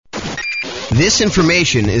This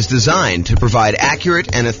information is designed to provide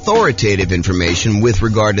accurate and authoritative information with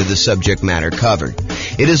regard to the subject matter covered.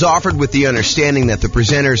 It is offered with the understanding that the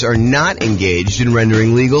presenters are not engaged in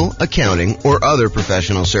rendering legal, accounting, or other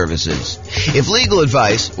professional services. If legal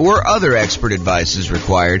advice or other expert advice is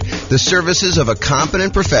required, the services of a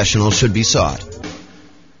competent professional should be sought.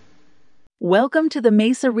 Welcome to the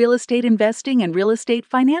Mesa Real Estate Investing and Real Estate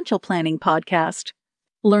Financial Planning Podcast.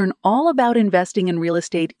 Learn all about investing in real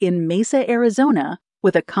estate in Mesa, Arizona,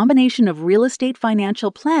 with a combination of real estate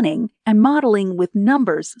financial planning and modeling with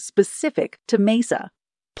numbers specific to Mesa,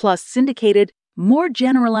 plus syndicated, more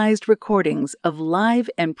generalized recordings of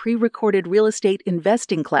live and pre-recorded real estate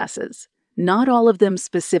investing classes, not all of them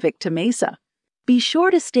specific to Mesa. Be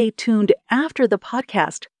sure to stay tuned after the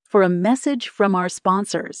podcast for a message from our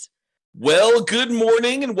sponsors. Well, good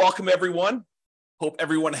morning and welcome, everyone. Hope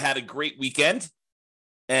everyone had a great weekend.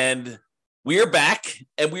 And we are back,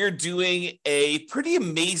 and we are doing a pretty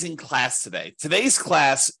amazing class today. Today's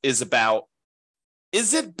class is about,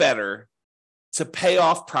 is it better to pay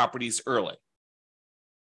off properties early?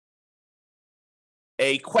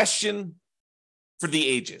 A question for the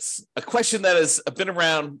ages, a question that has been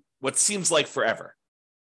around what seems like forever.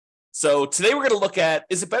 So today we're going to look at,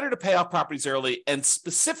 is it better to pay off properties early? And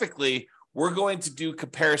specifically, we're going to do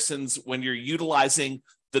comparisons when you're utilizing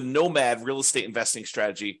the Nomad real estate investing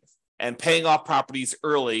strategy and paying off properties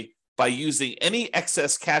early by using any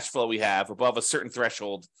excess cash flow we have above a certain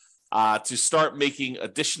threshold to start making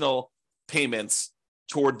additional payments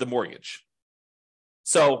toward the mortgage.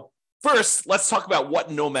 So first, let's talk about what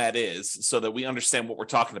Nomad is so that we understand what we're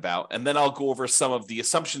talking about. And then I'll go over some of the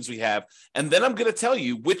assumptions we have. And then I'm going to tell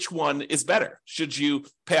you which one is better. Should you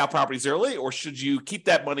pay out properties early, or should you keep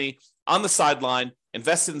that money on the sideline,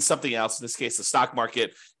 invest in something else, in this case, the stock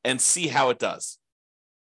market, and see how it does?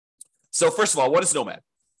 So first of all, what is Nomad?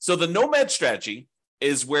 So the Nomad strategy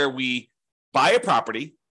is where we buy a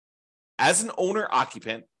property as an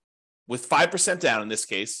owner-occupant with 5% down in this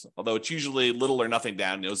case, although it's usually little or nothing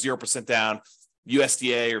down, 0% down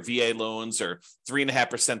USDA or VA loans, or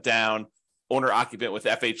 3.5% down owner-occupant with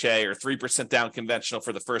FHA, or 3% down conventional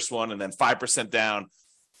for the first one, and then 5% down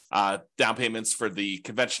down payments for the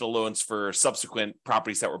conventional loans for subsequent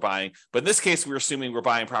properties that we're buying. But in this case, we're assuming we're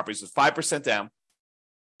buying properties with 5% down,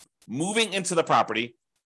 moving into the property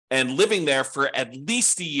and living there for at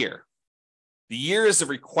least a year. The year is a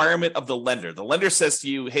requirement of the lender. The lender says to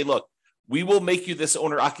you, hey, look, we will make you this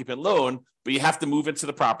owner-occupant loan, but you have to move into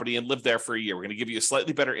the property and live there for a year. We're going to give you a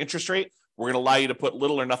slightly better interest rate. We're going to allow you to put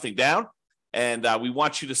little or nothing down. And we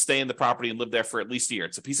want you to stay in the property and live there for at least a year.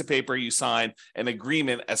 It's a piece of paper. You sign an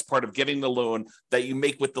agreement as part of getting the loan that you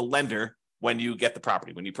make with the lender when you get the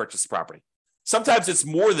property, when you purchase the property. Sometimes it's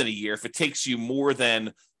more than a year if it takes you more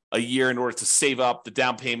than a year in order to save up the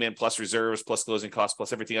down payment plus reserves plus closing costs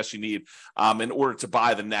plus everything else you need in order to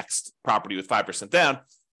buy the next property with 5% down.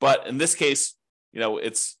 But in this case,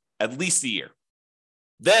 it's at least a year.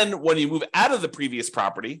 Then when you move out of the previous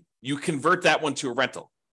property, you convert that one to a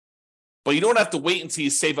rental. But you don't have to wait until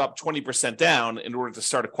you save up 20% down in order to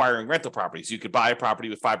start acquiring rental properties. You could buy a property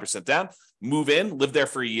with 5% down, move in, live there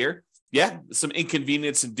for a year. Yeah, some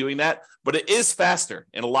inconvenience in doing that, but it is faster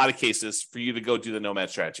in a lot of cases for you to go do the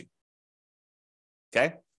Nomad strategy.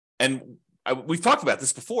 Okay? And we've talked about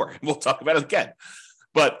this before, and we'll talk about it again.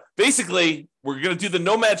 But basically, we're going to do the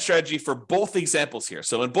Nomad strategy for both examples here.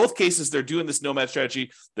 So in both cases, they're doing this Nomad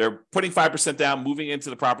strategy. They're putting 5% down, moving into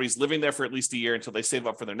the properties, living there for at least a year until they save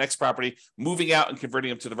up for their next property, moving out and converting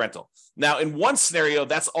them to the rental. Now, in one scenario,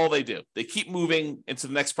 that's all they do. They keep moving into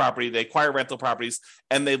the next property. They acquire rental properties,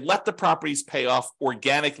 and they let the properties pay off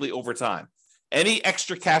organically over time. Any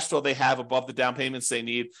extra cash flow they have above the down payments they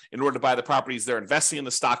need in order to buy the properties, they're investing in the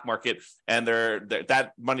stock market, and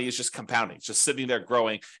that money is just compounding, it's just sitting there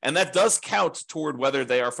growing. And that does count toward whether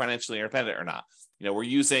they are financially independent or not. We're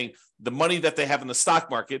using the money that they have in the stock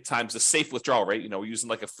market times the safe withdrawal rate. We're using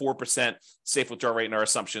like a 4% safe withdrawal rate in our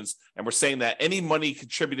assumptions. And we're saying that any money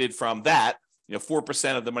contributed from that,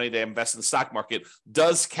 4% of the money they invest in the stock market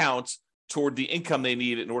does count toward the income they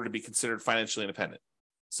need in order to be considered financially independent.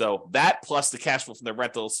 So that plus the cash flow from their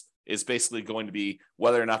rentals is basically going to be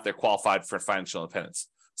whether or not they're qualified for financial independence.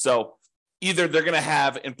 So either they're going to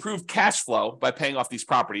have improved cash flow by paying off these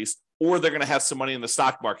properties, or they're going to have some money in the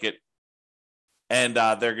stock market, and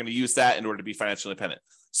they're going to use that in order to be financially independent.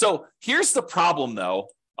 So here's the problem, though.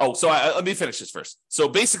 Let me finish this first. So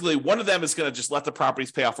basically, one of them is going to just let the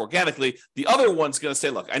properties pay off organically. The other one's going to say,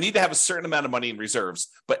 look, I need to have a certain amount of money in reserves,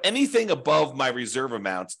 but anything above my reserve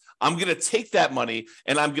amount, I'm going to take that money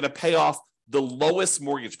and I'm going to pay off the lowest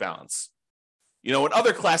mortgage balance. In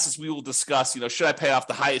other classes, we will discuss, should I pay off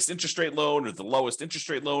the highest interest rate loan or the lowest interest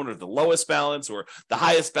rate loan or the lowest balance or the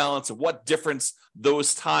highest balance, and what difference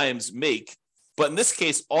those times make. But in this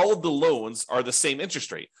case, all of the loans are the same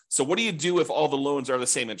interest rate. So what do you do if all the loans are the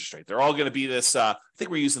same interest rate? They're all going to be this, I think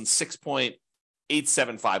we're using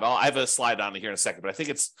 6.875. I have a slide on it here in a second, but I think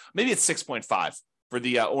it's 6.5 for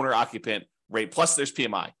the owner-occupant rate, plus there's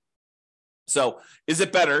PMI. So is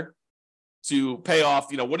it better to pay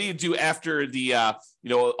off, what do you do after the,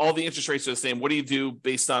 all the interest rates are the same? What do you do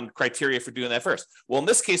based on criteria for doing that first? Well, in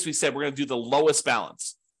this case, we said we're going to do the lowest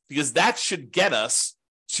balance because that should get us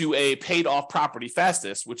to a paid off property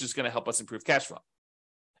fastest, which is going to help us improve cash flow.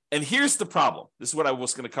 And here's the problem. This is what I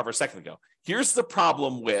was going to cover a second ago. Here's the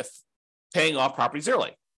problem with paying off properties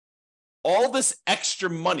early. All this extra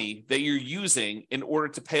money that you're using in order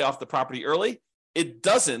to pay off the property early, it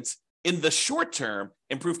doesn't, in the short term,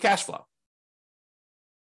 improve cash flow,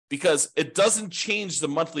 because it doesn't change the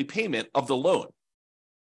monthly payment of the loan.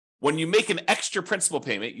 When you make an extra principal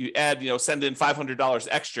payment, you add, send in $500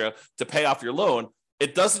 extra to pay off your loan,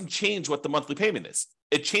 it doesn't change what the monthly payment is.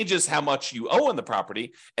 It changes how much you owe on the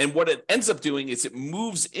property. And what it ends up doing is it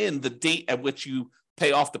moves in the date at which you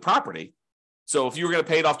pay off the property. So if you were going to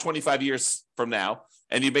pay it off 25 years from now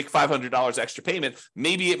and you make $500 extra payment,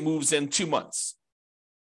 maybe it moves in 2 months.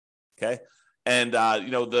 Okay. And,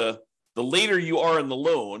 the later you are in the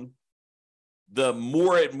loan, the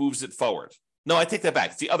more it moves it forward. No, I take that back.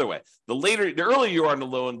 It's the other way. The earlier you are in the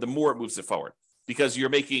loan, the more it moves it forward because you're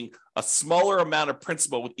making a smaller amount of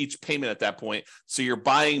principal with each payment at that point. So you're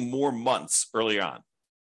buying more months early on.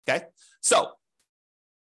 Okay. So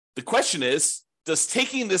the question is, does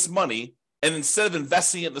taking this money and instead of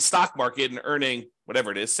investing it in the stock market and earning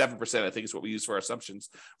whatever it is, 7%, I think is what we use for our assumptions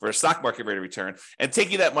for a stock market rate of return, and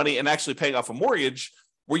taking that money and actually paying off a mortgage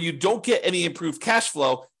where you don't get any improved cash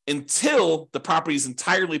flow until the property is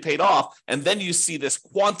entirely paid off. And then you see this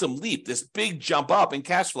quantum leap, this big jump up in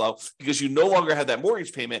cash flow because you no longer have that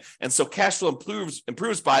mortgage payment. And so cash flow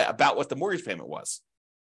improves by about what the mortgage payment was.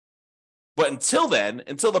 But until then,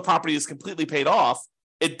 until the property is completely paid off,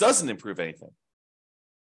 it doesn't improve anything.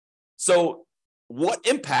 So what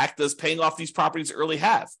impact does paying off these properties early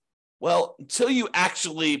have? Well, until you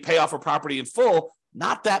actually pay off a property in full,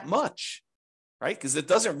 not that much, right? Because it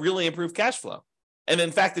doesn't really improve cash flow. And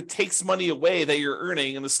in fact, it takes money away that you're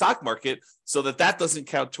earning in the stock market so that doesn't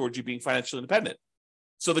count towards you being financially independent.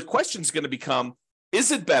 So the question is going to become,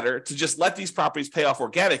 is it better to just let these properties pay off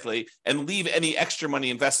organically and leave any extra money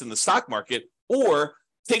invested in the stock market, or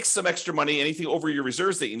take some extra money, anything over your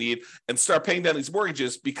reserves that you need, and start paying down these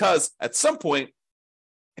mortgages? Because at some point,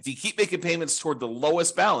 if you keep making payments toward the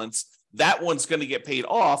lowest balance, that one's going to get paid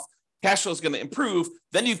off. Cash flow is going to improve.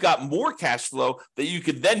 Then you've got more cash flow that you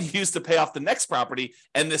could then use to pay off the next property,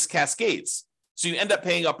 and this cascades. So you end up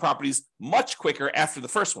paying off properties much quicker after the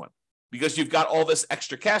first one because you've got all this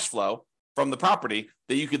extra cash flow from the property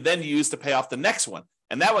that you could then use to pay off the next one.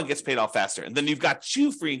 And that one gets paid off faster. And then you've got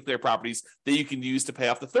 2 free and clear properties that you can use to pay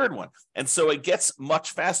off the third one. And so it gets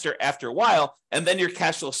much faster after a while. And then your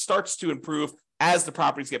cash flow starts to improve as the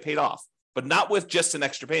properties get paid off, but not with just an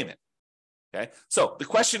extra payment. Okay. So the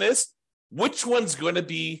question is, which one's going to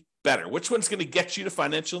be better? Which one's going to get you to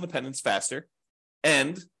financial independence faster?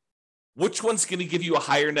 And which one's going to give you a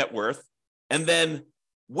higher net worth? And then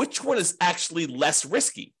which one is actually less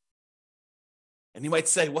risky? And you might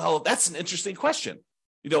say, well, that's an interesting question.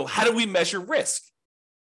 How do we measure risk?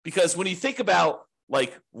 Because when you think about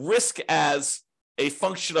risk as a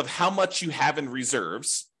function of how much you have in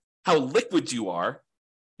reserves, how liquid you are,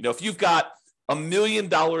 if you've got $1 million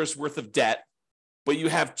worth of debt, but you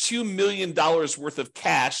have $2 million worth of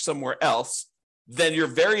cash somewhere else, then you're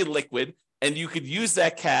very liquid and you could use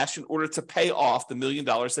that cash in order to pay off the $1 million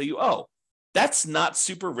that you owe. That's not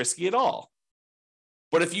super risky at all.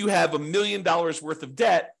 But if you have $1 million worth of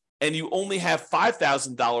debt and you only have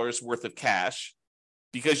 $5,000 worth of cash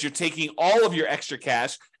because you're taking all of your extra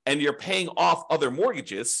cash and you're paying off other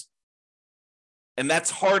mortgages, and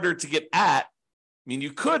that's harder to get at.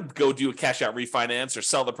 You could go do a cash out refinance or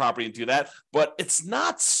sell the property and do that, but it's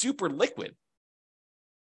not super liquid.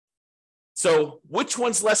 So which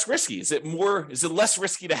one's less risky? Is it less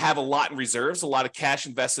risky to have a lot in reserves, a lot of cash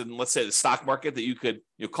invested in, let's say, the stock market that you could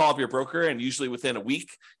call up your broker and usually within a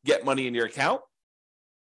week get money in your account?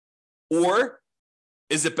 Or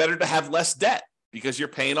is it better to have less debt because you're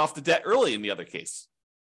paying off the debt early in the other case?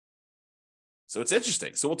 So it's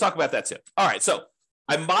interesting. So we'll talk about that too. All right. So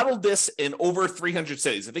I modeled this in over 300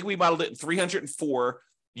 cities. I think we modeled it in 304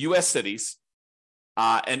 U.S. cities.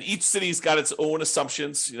 And each city's got its own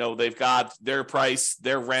assumptions. They've got their price,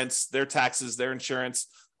 their rents, their taxes, their insurance,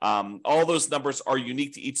 All those numbers are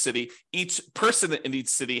unique to each city. Each person in each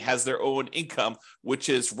city has their own income, which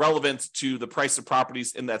is relevant to the price of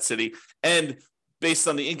properties in that city. And based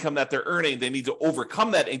on the income that they're earning, they need to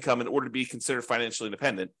overcome that income in order to be considered financially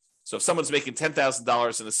independent. So if someone's making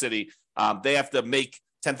 $10,000 in a city, they have to make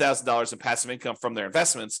 $10,000 in passive income from their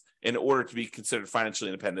investments in order to be considered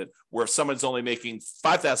financially independent. Where if someone's only making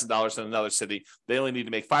 $5,000 in another city, they only need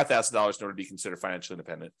to make $5,000 in order to be considered financially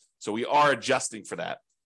independent. So we are adjusting for that.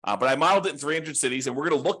 But I modeled it in 300 cities, and we're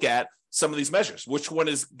going to look at some of these measures. Which one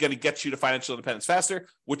is going to get you to financial independence faster?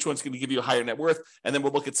 Which one's going to give you a higher net worth? And then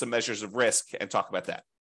we'll look at some measures of risk and talk about that.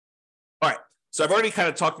 All right. So I've already kind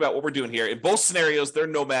of talked about what we're doing here. In both scenarios, they're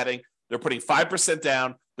nomading. They're putting 5%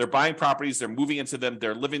 down. They're buying properties. They're moving into them.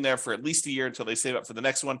 They're living there for at least a year until they save up for the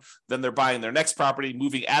next one. Then they're buying their next property,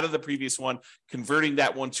 moving out of the previous one, converting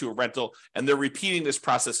that one to a rental, and they're repeating this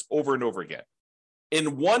process over and over again.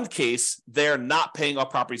 In one case, they're not paying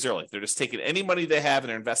off properties early. They're just taking any money they have and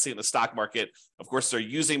they're investing in the stock market. Of course, they're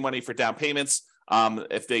using money for down payments.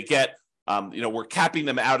 If they get, we're capping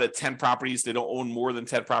them out at 10 properties. They don't own more than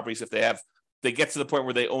 10 properties. If they get to the point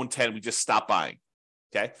where they own 10, we just stop buying.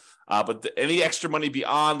 Okay. But any extra money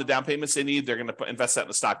beyond the down payments they need, they're going to invest that in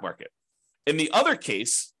the stock market. In the other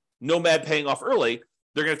case, Nomad paying off early,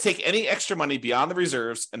 they're going to take any extra money beyond the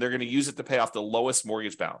reserves and they're going to use it to pay off the lowest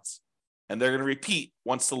mortgage balance. And they're going to repeat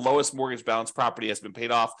once the lowest mortgage balance property has been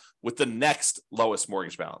paid off with the next lowest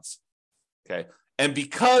mortgage balance. Okay. And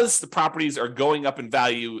because the properties are going up in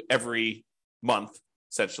value every month,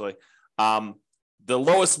 essentially, the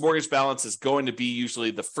lowest mortgage balance is going to be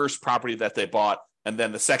usually the first property that they bought, and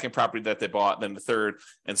then the second property that they bought, and then the third.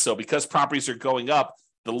 And so because properties are going up,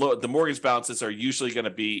 the mortgage balances are usually going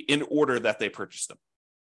to be in order that they purchased them.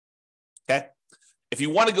 Okay. If you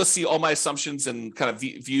want to go see all my assumptions and kind of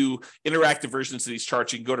view interactive versions of these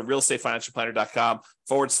charts, you can go to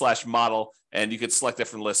realestatefinancialplanner.com/model, and you can select that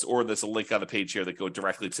from the list, or there's a link on the page here that go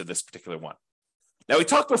directly to this particular one. Now, we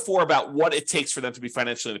talked before about what it takes for them to be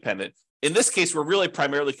financially independent. In this case, we're really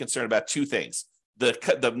primarily concerned about two things: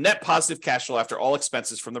 the net positive cash flow after all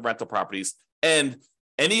expenses from the rental properties, and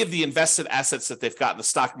any of the invested assets that they've got in the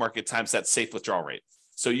stock market times that safe withdrawal rate.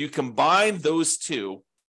 So you combine those two,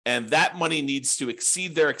 and that money needs to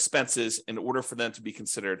exceed their expenses in order for them to be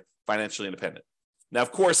considered financially independent. Now,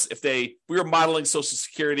 of course, if we were modeling Social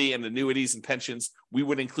Security and annuities and pensions, we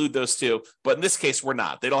would include those too. But in this case, we're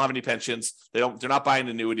not. They don't have any pensions. They're not buying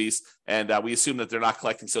annuities, and we assume that they're not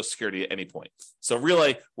collecting Social Security at any point. So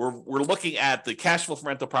really, we're looking at the cash flow from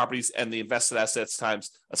rental properties and the invested assets times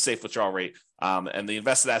a safe withdrawal rate. And the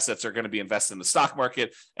invested assets are going to be invested in the stock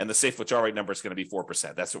market, and the safe withdrawal rate number is going to be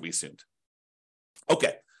 4%. That's what we assumed.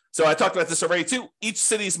 Okay. So I talked about this already too. Each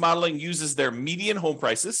city's modeling uses their median home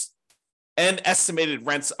prices and estimated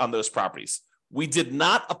rents on those properties. We did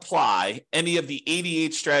not apply any of the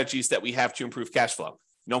 88 strategies that we have to improve cash flow.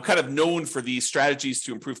 I'm kind of known for these strategies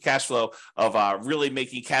to improve cash flow of really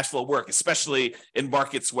making cash flow work, especially in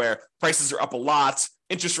markets where prices are up a lot,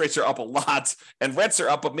 interest rates are up a lot, and rents are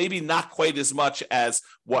up, but maybe not quite as much as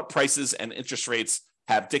what prices and interest rates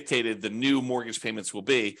have dictated the new mortgage payments will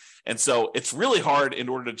be. And so it's really hard in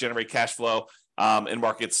order to generate cash flow in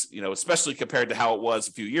markets, especially compared to how it was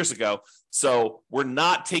a few years ago. So we're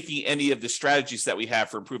not taking any of the strategies that we have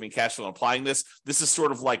for improving cash flow and applying this. This is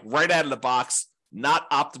sort of like right out of the box, not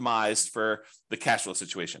optimized for the cash flow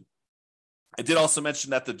situation. I did also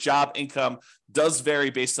mention that the job income does vary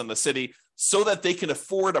based on the city so that they can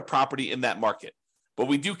afford a property in that market. But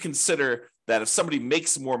we do consider that if somebody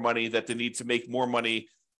makes more money, that they need to make more money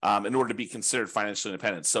in order to be considered financially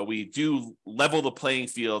independent. So we do level the playing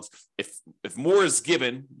field. If more is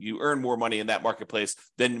given, you earn more money in that marketplace,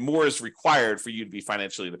 then more is required for you to be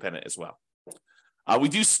financially independent as well. We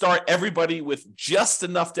do start everybody with just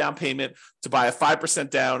enough down payment to buy a 5%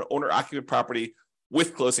 down owner-occupant property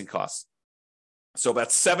with closing costs. So about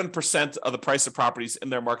 7% of the price of properties in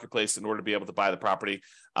their marketplace in order to be able to buy the property.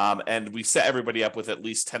 And we set everybody up with at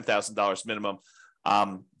least $10,000 minimum.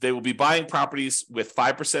 They will be buying properties with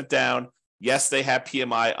 5% down. Yes, they have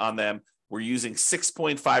PMI on them. We're using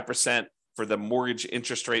 6.5% for the mortgage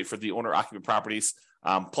interest rate for the owner-occupant properties,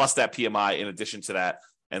 plus that PMI in addition to that.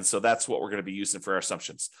 And so that's what we're going to be using for our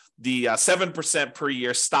assumptions. The 7% per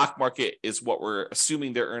year stock market is what we're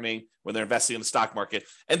assuming they're earning when they're investing in the stock market.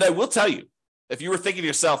 And I will tell you, if you were thinking to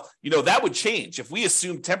yourself, that would change. If we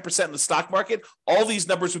assumed 10% in the stock market, all these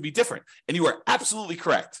numbers would be different. And you are absolutely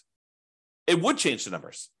correct. It would change the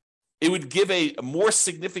numbers. It would give a more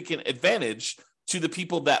significant advantage to the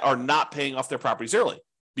people that are not paying off their properties early,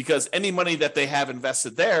 because any money that they have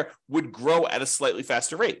invested there would grow at a slightly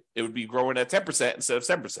faster rate. It would be growing at 10% instead of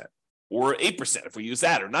 7%. or 8% if we use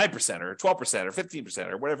that, or 9%, or 12%, or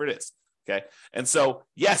 15%, or whatever it is. Okay. And so,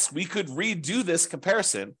 yes, we could redo this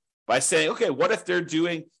comparison by saying, okay, what if they're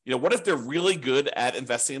doing, what if they're really good at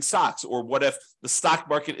investing in stocks? Or what if the stock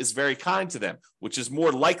market is very kind to them, which is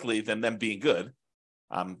more likely than them being good,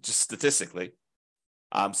 just statistically.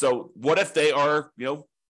 So what if they are,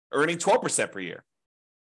 earning 12% per year?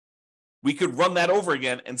 We could run that over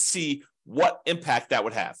again and see what impact that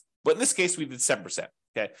would have. But in this case, we did 7%.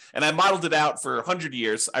 Okay. And I modeled it out for 100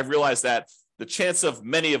 years. I realized that the chance of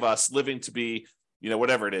many of us living to be,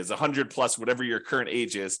 whatever it is, 100 plus, whatever your current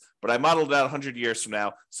age is, but I modeled it out 100 years from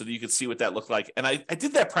now so that you could see what that looked like. And I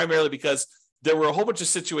did that primarily because there were a whole bunch of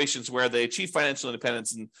situations where they achieved financial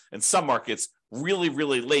independence in some markets really,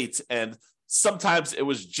 really late. And sometimes it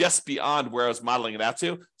was just beyond where I was modeling it out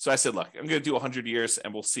to. So I said, look, I'm going to do 100 years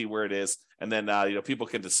and we'll see where it is. And then, people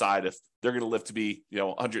can decide if they're going to live to be,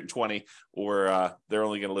 120 or they're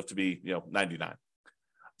only going to live to be, 99.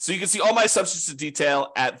 So you can see all my assumptions in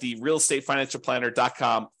detail at the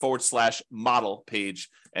realestateFinancialPlanner.com/model page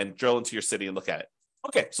and drill into your city and look at it.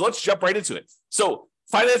 Okay, so let's jump right into it. So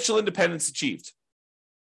financial independence achieved.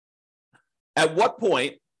 At what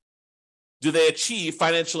point do they achieve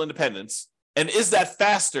financial independence? And is that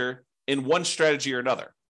faster in one strategy or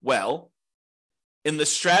another? Well, in the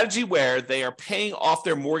strategy where they are paying off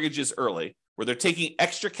their mortgages early, where they're taking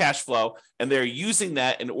extra cash flow and they're using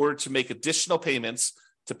that in order to make additional payments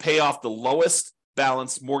to pay off the lowest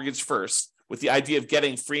balance mortgage first, with the idea of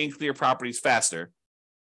getting free and clear properties faster,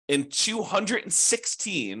 in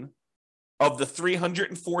 216 of the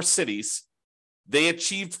 304 cities, they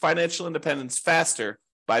achieved financial independence faster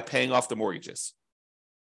by paying off the mortgages.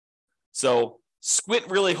 So squint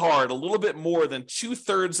really hard, a little bit more than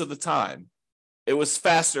 2/3 of the time, it was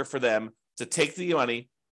faster for them to take the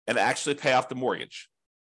money and actually pay off the mortgage,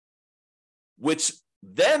 which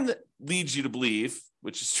then leads you to believe,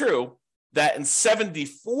 which is true, that in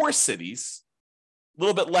 74 cities, a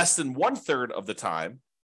little bit less than 1/3 of the time,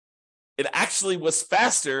 it actually was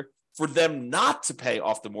faster for them not to pay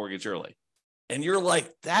off the mortgage early. And you're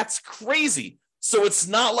like, that's crazy. So it's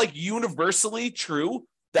not like universally true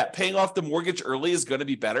that paying off the mortgage early is going to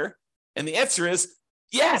be better. And the answer is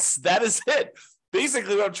yes, that is it.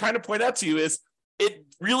 Basically, what I'm trying to point out to you is it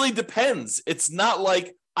really depends. It's not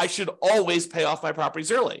like I should always pay off my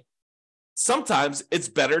properties early. Sometimes it's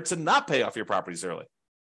better to not pay off your properties early.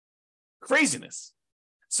 Craziness.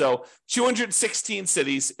 So 216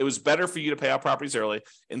 cities, it was better for you to pay off properties early.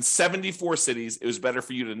 In 74 cities, it was better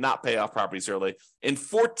for you to not pay off properties early. In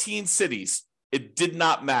 14 cities, it did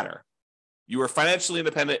not matter. You were financially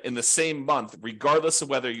independent in the same month, regardless of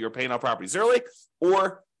whether you were paying off properties early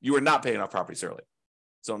or you were not paying off properties early.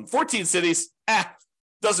 So in 14 cities,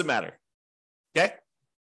 doesn't matter. Okay?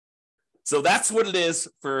 So that's what it is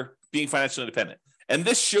for being financially independent. And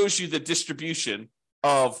this shows you the distribution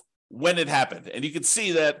of when it happened. And you can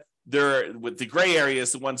see that there, with the gray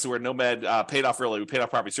areas, the ones who are Nomad paid off early, we paid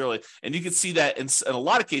off properties early. And you can see that in a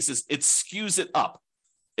lot of cases, it skews it up.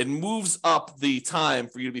 It moves up the time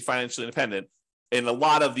for you to be financially independent in a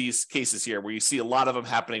lot of these cases here, where you see a lot of them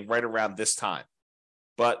happening right around this time.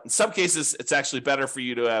 But in some cases, it's actually better for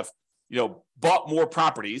you to have, bought more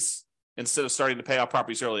properties instead of starting to pay off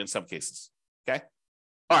properties early in some cases. Okay.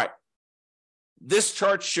 All right. This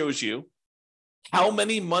chart shows you how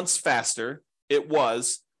many months faster it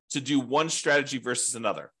was to do one strategy versus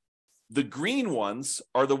another. The green ones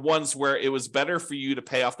are the ones where it was better for you to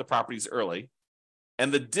pay off the properties early.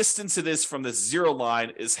 And the distance it is from the zero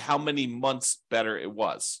line is how many months better it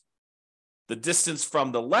was. The distance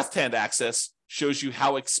from the left-hand axis shows you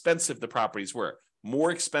how expensive the properties were.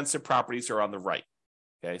 More expensive properties are on the right.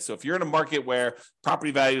 Okay, so if you're in a market where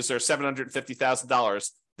property values are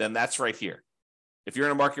 $750,000, then that's right here. If you're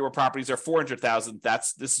in a market where properties are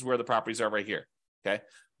 $400,000, this is where the properties are right here. Okay,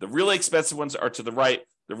 the really expensive ones are to the right.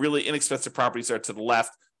 The really inexpensive properties are to the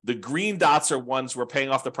left. The green dots are ones where paying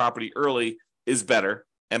off the property early is better,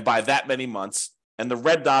 and by that many months. And the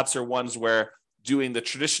red dots are ones where doing the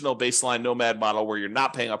traditional baseline Nomad model, where you're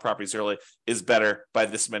not paying off properties early, is better by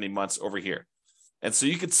this many months over here. And so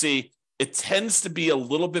you can see it tends to be a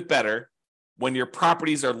little bit better when your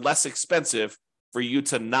properties are less expensive for you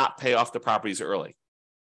to not pay off the properties early.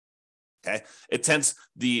 Okay, it tends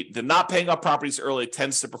the not paying off properties early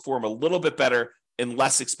tends to perform a little bit better in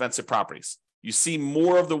less expensive properties. You see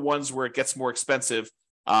more of the ones where it gets more expensive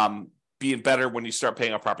being better when you start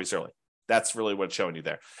paying off properties early. That's really what it's showing you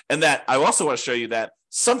there. And that I also want to show you that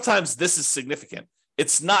sometimes this is significant.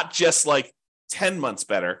 It's not just like 10 months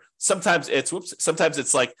better. Sometimes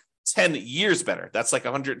it's like 10 years better. That's like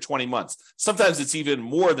 120 months. Sometimes it's even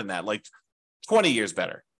more than that, like 20 years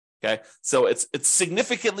better. Okay, so it's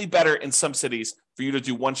significantly better in some cities for you to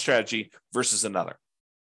do one strategy versus another.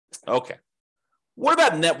 Okay. What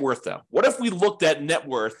about net worth, though? What if we looked at net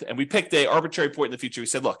worth and we picked an arbitrary point in the future? We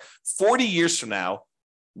said, look, 40 years from now,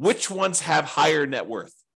 which ones have higher net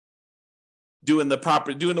worth? Doing the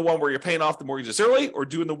one where you're paying off the mortgages early, or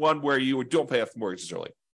doing the one where you don't pay off the mortgages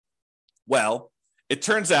early? Well, it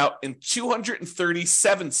turns out in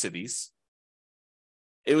 237 cities,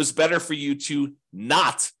 it was better for you to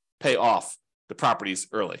not pay off the properties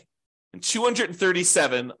early. In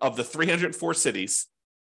 237 of the 304 cities,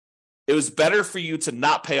 it was better for you to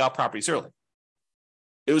not pay off properties early.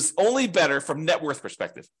 It was only better from net worth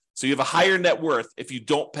perspective. So you have a higher net worth if you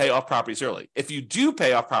don't pay off properties early. If you do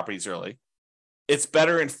pay off properties early, it's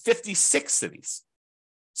better in 56 cities.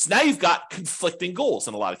 So now you've got conflicting goals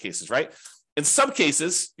in a lot of cases, right? In some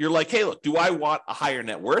cases, you're like, hey, look, do I want a higher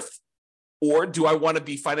net worth, or do I want to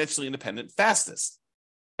be financially independent fastest?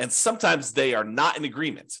 And sometimes they are not in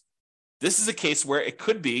agreement. This is a case where it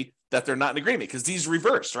could be that they're not in agreement because these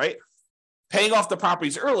reverse, right? Paying off the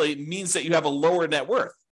properties early means that you have a lower net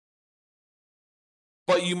worth,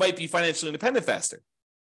 but you might be financially independent faster.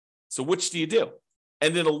 So which do you do?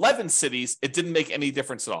 And in 11 cities, it didn't make any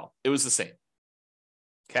difference at all. It was the same.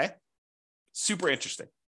 Okay? Super interesting.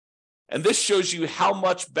 And this shows you how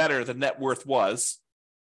much better the net worth was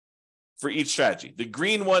for each strategy. The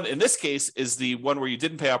green one, in this case, is the one where you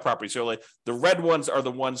didn't pay off properties early. The red ones are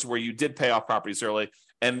the ones where you did pay off properties early.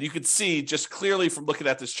 And you can see just clearly from looking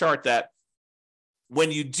at this chart that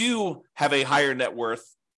when you do have a higher net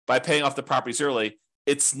worth by paying off the properties early,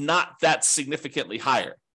 it's not that significantly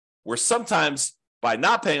higher. Where sometimes by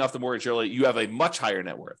not paying off the mortgage early, you have a much higher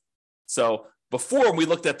net worth. So before, when we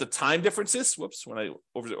looked at the time differences, when I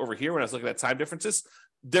over here, when I was looking at time differences,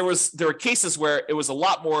 there were cases where it was a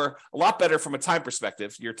lot better from a time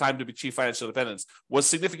perspective. Your time to achieve financial independence was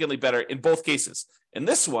significantly better in both cases. In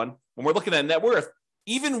this one, when we're looking at net worth,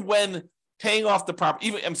 even when paying off the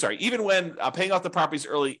paying off the properties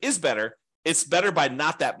early is better, it's better by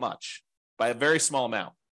not that much, by a very small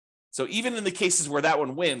amount. So even in the cases where that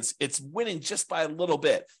one wins, it's winning just by a little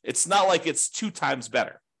bit. It's not like it's 2 times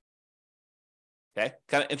better. Okay,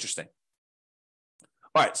 kind of interesting.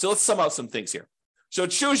 All right, so let's sum up some things here. So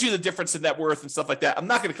it shows you the difference in net worth and stuff like that. I'm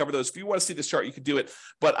not going to cover those. If you want to see this chart, you can do it.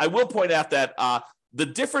 But I will point out that the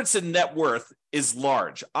difference in net worth is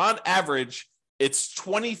large. On average, it's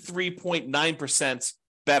 23.9%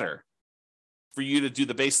 better for you to do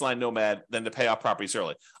the baseline Nomad than to pay off properties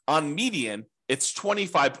early. On median, it's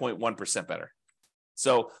 25.1% better.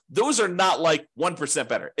 So those are not like 1%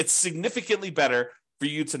 better. It's significantly better for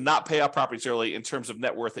you to not pay off properties early in terms of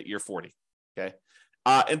net worth at year 40. Okay.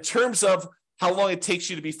 In terms of how long it takes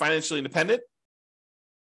you to be financially independent,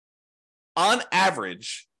 on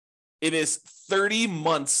average, it is 30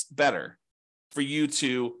 months better for you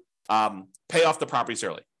to pay off the properties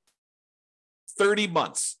early. 30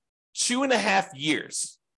 months, 2.5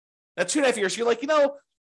 years. Now, 2.5 years, you're like,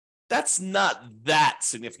 that's not that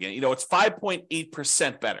significant. It's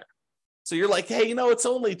 5.8% better. So you're like, hey, it's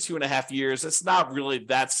only 2.5 years. It's not really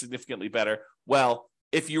that significantly better. Well,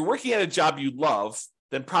 if you're working at a job you love,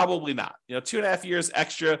 then probably not. 2.5 years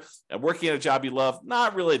extra and working at a job you love,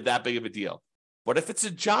 not really that big of a deal. But if it's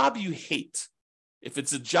a job you hate, if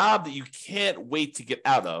it's a job that you can't wait to get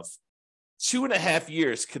out of, 2.5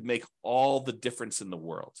 years could make all the difference in the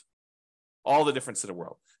world. All the difference in the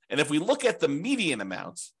world. And if we look at the median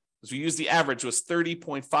amount, because we use the average was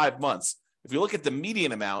 30.5 months. If you look at the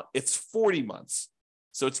median amount, it's 40 months.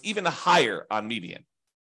 So it's even higher on median.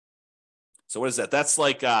 So what is that? That's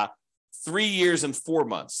like 3 years and 4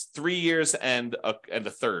 months, 3 years and a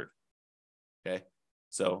third. Okay.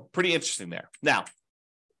 So pretty interesting there. Now,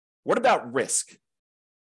 what about risk?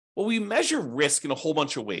 Well, we measure risk in a whole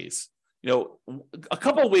bunch of ways. A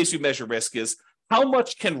couple of ways we measure risk is how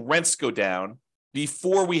much can rents go down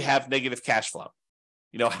before we have negative cash flow?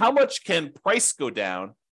 How much can price go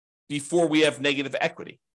down before we have negative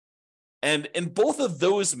equity? And in both of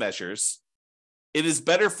those measures, it is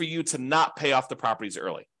better for you to not pay off the properties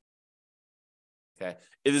early. Okay.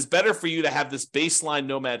 It is better for you to have this baseline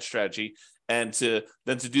Nomad strategy and to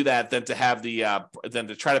do that than to have than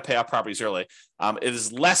to try to pay off properties early. It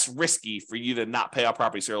is less risky for you to not pay off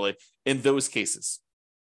properties early in those cases.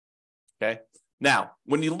 Okay. Now,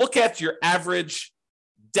 when you look at your average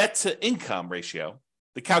debt to income ratio,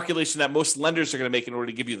 the calculation that most lenders are going to make in order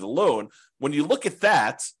to give you the loan, when you look at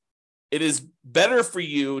that, it is better for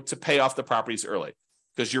you to pay off the properties early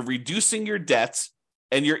because you're reducing your debt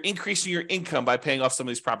and you're increasing your income by paying off some of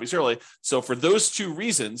these properties early. So for those two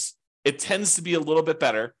reasons, it tends to be a little bit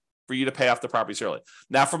better for you to pay off the properties early.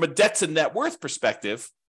 Now, from a debt to net worth perspective,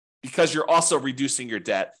 because you're also reducing your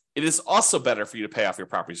debt, it is also better for you to pay off your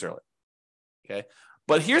properties early. Okay.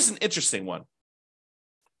 But here's an interesting one.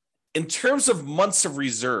 In terms of months of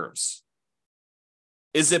reserves,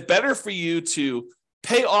 is it better for you to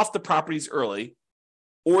pay off the properties early,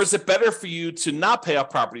 or is it better for you to not pay off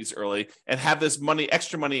properties early and have this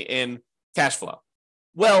extra money in cash flow?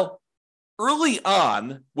 Well, early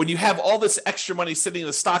on, when you have all this extra money sitting in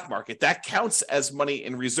the stock market, that counts as money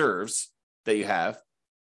in reserves that you have.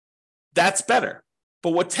 That's better.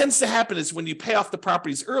 But what tends to happen is when you pay off the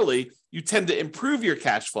properties early, you tend to improve your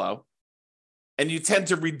cash flow and you tend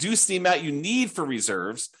to reduce the amount you need for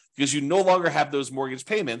reserves because you no longer have those mortgage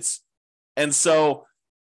payments. And so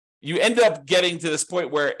you end up getting to this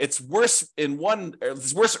point where it's worse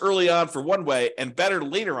it's worse early on for one way and better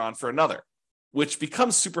later on for another, which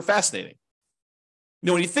becomes super fascinating. You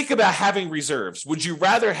know, when you think about having reserves, would you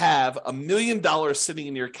rather have $1 million sitting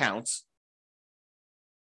in your accounts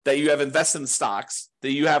that you have invested in stocks,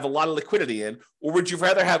 that you have a lot of liquidity in, or would you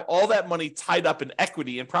rather have all that money tied up in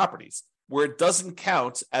equity and properties where it doesn't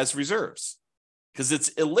count as reserves because it's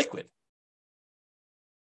illiquid?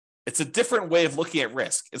 It's a different way of looking at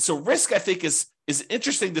risk. And so risk, I think, is an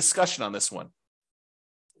interesting discussion on this one.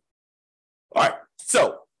 All right,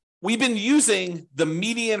 so we've been using the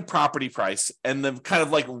median property price and the kind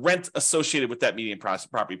of like rent associated with that median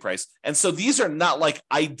property price. And so these are not like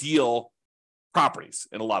ideal properties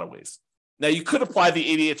in a lot of ways. Now, you could apply the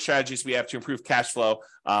 88 strategies we have to improve cash flow,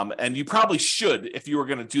 and you probably should if you were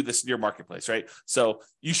going to do this in your marketplace, right? So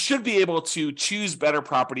you should be able to choose better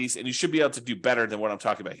properties, and you should be able to do better than what I'm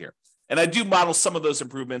talking about here. And I do model some of those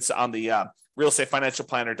improvements on the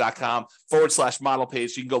realestatefinancialplanner.com/model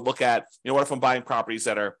page. You can go look at, what if I'm buying properties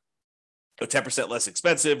that are 10% less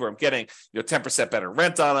expensive, or I'm getting 10% better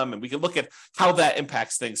rent on them, and we can look at how that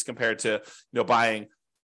impacts things compared to buying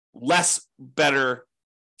less better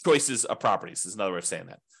choices of properties is another way of saying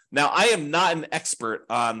that. Now, I am not an expert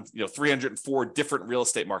on 304 different real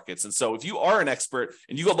estate markets. And so if you are an expert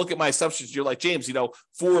and you go look at my assumptions, you're like, James,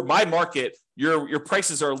 for my market, your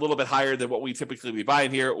prices are a little bit higher than what we typically be buying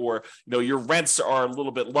here, or your rents are a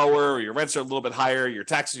little bit lower, or your rents are a little bit higher, your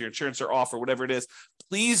taxes, your insurance are off, or whatever it is,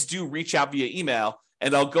 please do reach out via email.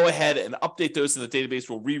 And I'll go ahead and update those in the database.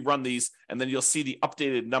 We'll rerun these, and then you'll see the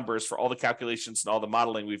updated numbers for all the calculations and all the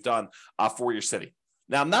modeling we've done for your city.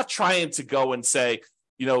 Now, I'm not trying to go and say,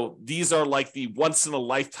 these are like the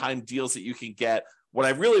once-in-a-lifetime deals that you can get. What I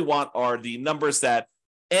really want are the numbers that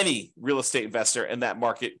any real estate investor in that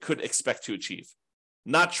market could expect to achieve.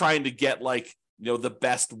 Not trying to get the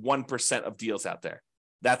best 1% of deals out there.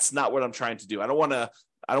 That's not what I'm trying to do. I don't want to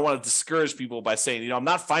discourage people by saying, I'm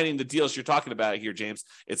not finding the deals you're talking about here, James.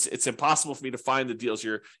 It's impossible for me to find the deals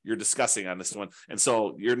you're discussing on this one. And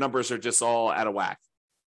so your numbers are just all out of whack.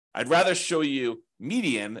 I'd rather show you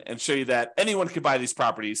median and show you that anyone could buy these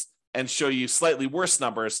properties, and show you slightly worse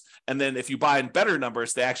numbers. And then if you buy in better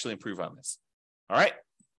numbers, they actually improve on this. All right.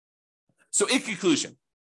 So in conclusion,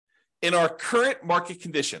 in our current market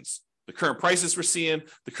conditions, the current prices we're seeing,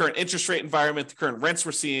 the current interest rate environment, the current rents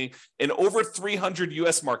we're seeing in over 300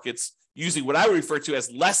 US markets, using what I would refer to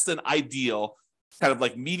as less than ideal, kind of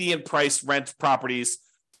like median price rent properties,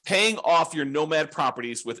 paying off your Nomad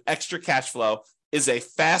properties with extra cash flow is a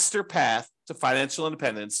faster path to financial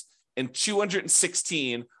independence in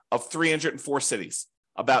 216 of 304 cities.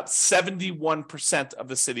 About 71% of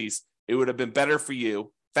the cities, it would have been better for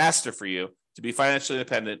you, faster for you, to be financially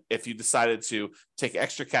independent if you decided to take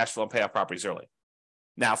extra cash flow and pay off properties early.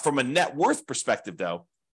 Now, from a net worth perspective, though,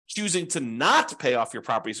 choosing to not pay off your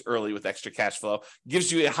properties early with extra cash flow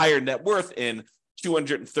gives you a higher net worth in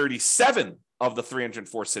 237 of the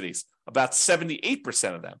 304 cities, about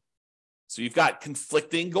 78% of them. So you've got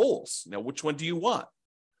conflicting goals. Which one do you want?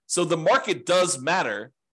 So the market does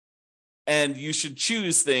matter, and you should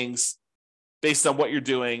choose things based on what you're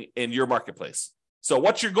doing in your marketplace. So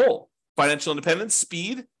what's your goal? Financial independence,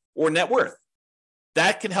 speed, or net worth?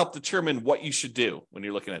 That can help determine what you should do when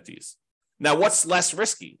you're looking at these. Now, what's less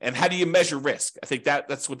risky, and how do you measure risk? I think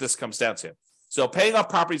that's what this comes down to. So paying off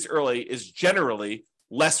properties early is generally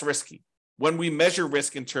less risky when we measure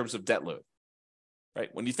risk in terms of debt load, right?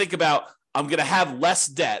 When you think about, I'm going to have less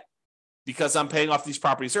debt because I'm paying off these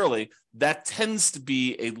properties early, that tends to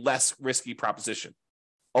be a less risky proposition.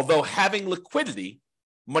 Although having liquidity,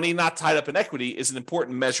 money not tied up in equity, is an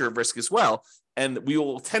important measure of risk as well. And we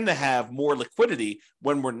will tend to have more liquidity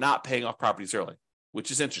when we're not paying off properties early, which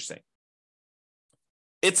is interesting.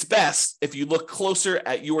 It's best if you look closer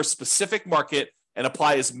at your specific market and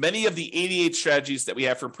apply as many of the 88 strategies that we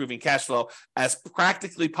have for improving cash flow as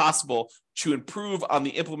practically possible to improve on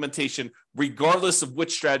the implementation, regardless of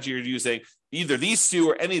which strategy you're using, either these two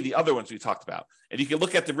or any of the other ones we talked about. And you can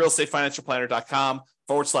look at the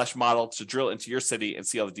realestatefinancialplanner.com/model to drill into your city and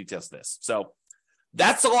see all the details of this. So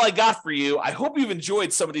that's all I got for you. I hope you've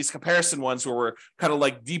enjoyed some of these comparison ones where we're kind of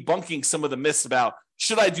like debunking some of the myths about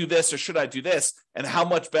should I do this or should I do this, and how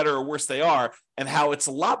much better or worse they are, and how it's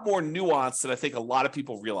a lot more nuanced than I think a lot of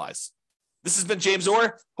people realize. This has been James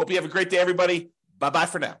Orr. Hope you have a great day, everybody. Bye-bye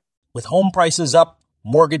for now. With home prices up,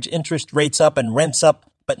 mortgage interest rates up, and rents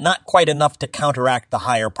up, but not quite enough to counteract the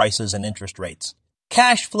higher prices and interest rates,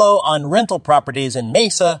 cash flow on rental properties in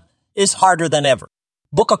Mesa is harder than ever.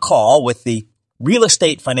 Book a call with the Real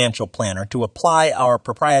Estate Financial Planner to apply our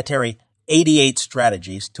proprietary 88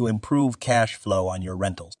 strategies to improve cash flow on your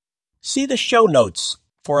rentals. See the show notes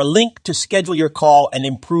for a link to schedule your call and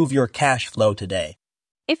improve your cash flow today.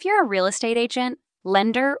 If you're a real estate agent,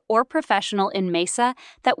 lender, or professional in Mesa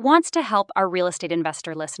that wants to help our real estate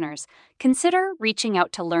investor listeners, consider reaching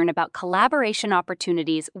out to learn about collaboration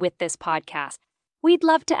opportunities with this podcast. We'd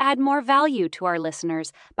love to add more value to our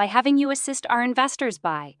listeners by having you assist our investors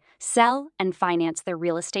buy, sell, and finance their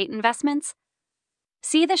real estate investments.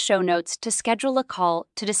 See the show notes to schedule a call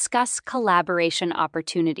to discuss collaboration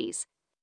opportunities.